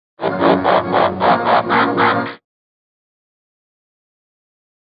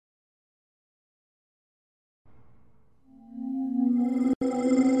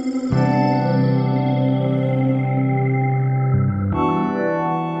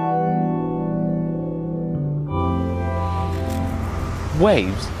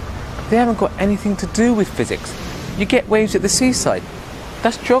waves, they haven't got anything to do with physics. You get waves at the seaside.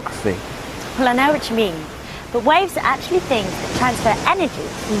 That's geography. Well, I know what you mean. But waves are actually things that transfer energy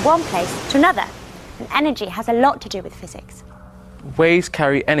from one place to another. And energy has a lot to do with physics. Waves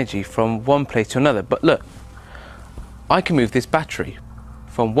carry energy from one place to another. But look, I can move this battery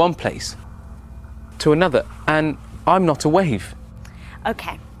from one place to another, and I'm not a wave.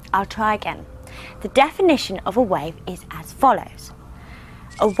 OK, I'll try again. The definition of a wave is as follows.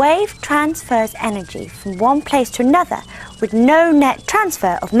 A wave transfers energy from one place to another with no net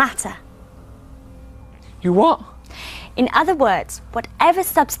transfer of matter. You what? In other words, whatever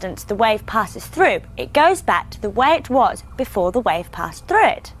substance the wave passes through, it goes back to the way it was before the wave passed through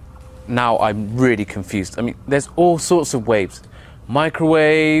it. Now I'm really confused. I mean, there's all sorts of waves.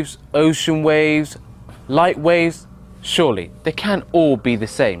 Microwaves, ocean waves, light waves. Surely, they can't all be the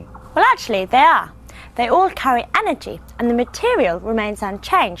same. Well, actually, they are. They all carry energy, and the material remains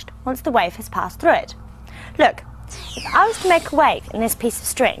unchanged once the wave has passed through it. Look, if I was to make a wave in this piece of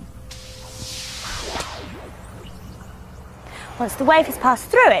string, once the wave has passed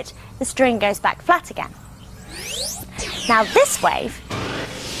through it, the string goes back flat again. Now this wave,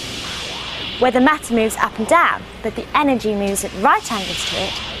 where the matter moves up and down, but the energy moves at right angles to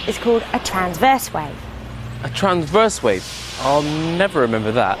it, is called a transverse wave. A transverse wave? I'll never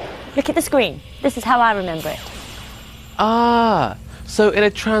remember that. Look at the screen. This is how I remember it. Ah, so in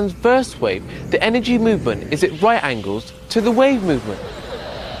a transverse wave, the energy movement is at right angles to the wave movement.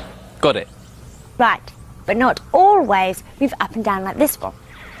 Got it. Right, but not all waves move up and down like this one.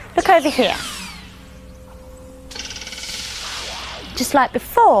 Look over here. Just like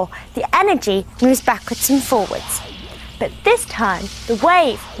before, the energy moves backwards and forwards. But this time, the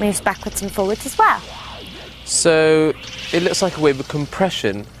wave moves backwards and forwards as well. So it looks like a wave of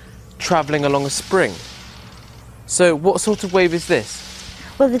compression travelling along a spring. So what sort of wave is this?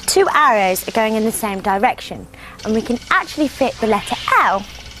 Well, the two arrows are going in the same direction, and we can actually fit the letter L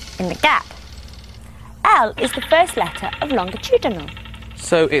in the gap. L is the first letter of longitudinal.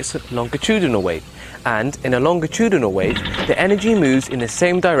 So it's a longitudinal wave, and in a longitudinal wave, the energy moves in the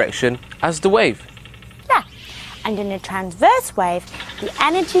same direction as the wave. Yeah, and in a transverse wave, the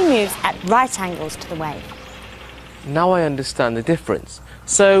energy moves at right angles to the wave. Now I understand the difference.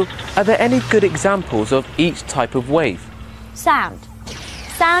 So, are there any good examples of each type of wave? Sound.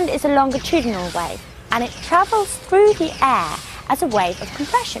 Sound is a longitudinal wave, and it travels through the air as a wave of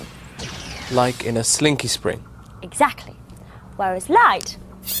compression. Like in a slinky spring? Exactly. Whereas light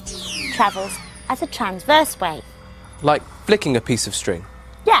travels as a transverse wave. Like flicking a piece of string?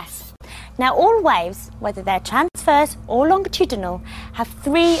 Yes. Now all waves, whether they're transverse or longitudinal, have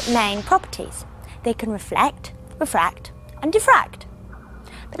three main properties. They can reflect, refract and diffract.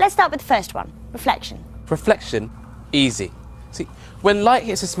 But let's start with the first one, reflection. Reflection? Easy. See, when light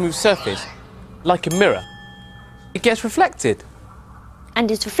hits a smooth surface, like a mirror, it gets reflected. And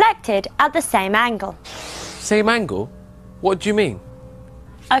is reflected at the same angle. Same angle? What do you mean?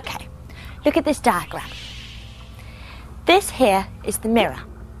 OK, look at this diagram. This here is the mirror,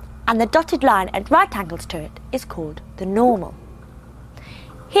 and the dotted line at right angles to it is called the normal.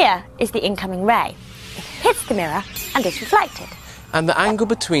 Here is the incoming ray. It hits the mirror and is reflected. And the angle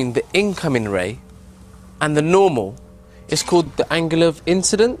between the incoming ray and the normal is called the angle of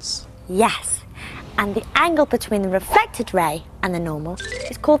incidence? Yes, and the angle between the reflected ray and the normal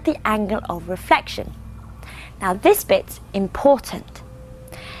is called the angle of reflection. Now this bit's important.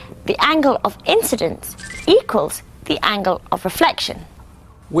 The angle of incidence equals the angle of reflection.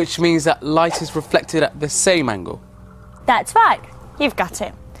 Which means that light is reflected at the same angle? That's right, you've got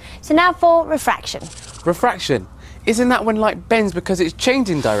it. So now for refraction. Refraction? Isn't that when light bends because it's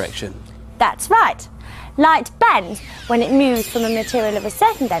changing direction? That's right. Light bends when it moves from a material of a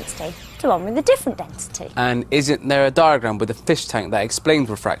certain density to one with a different density. And isn't there a diagram with a fish tank that explains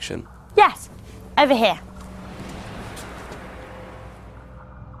refraction? Yes, over here.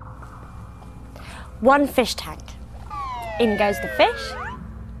 One fish tank. In goes the fish.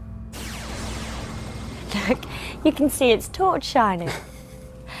 Look, you can see its torch shining.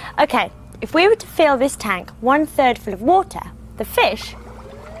 OK, if we were to fill this tank 1/3 full of water, the fish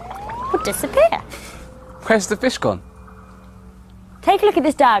would disappear. Where's the fish gone? Take a look at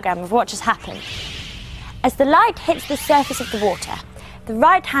this diagram of what just happened. As the light hits the surface of the water, the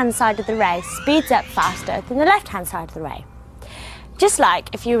right-hand side of the ray speeds up faster than the left-hand side of the ray. Just like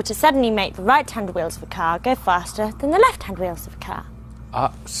if you were to suddenly make the right-hand wheels of a car go faster than the left-hand wheels of a car.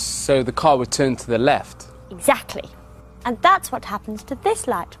 So the car would turn to the left? Exactly. And that's what happens to this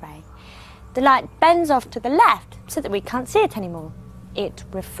light ray. The light bends off to the left so that we can't see it anymore. It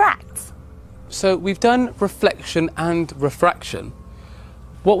refracts. So we've done reflection and refraction,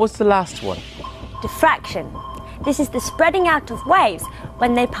 What was the last one? Diffraction. This is the spreading out of waves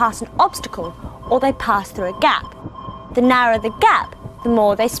when they pass an obstacle or they pass through a gap. The narrower the gap, the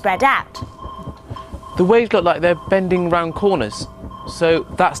more they spread out. The waves look like they're bending round corners, so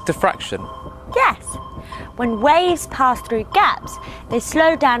that's diffraction. Yes. When waves pass through gaps, they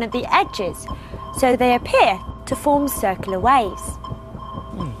slow down at the edges, so they appear to form circular waves.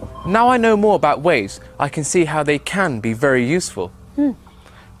 Now I know more about waves, I can see how they can be very useful. I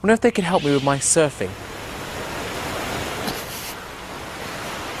wonder if they could help me with my surfing.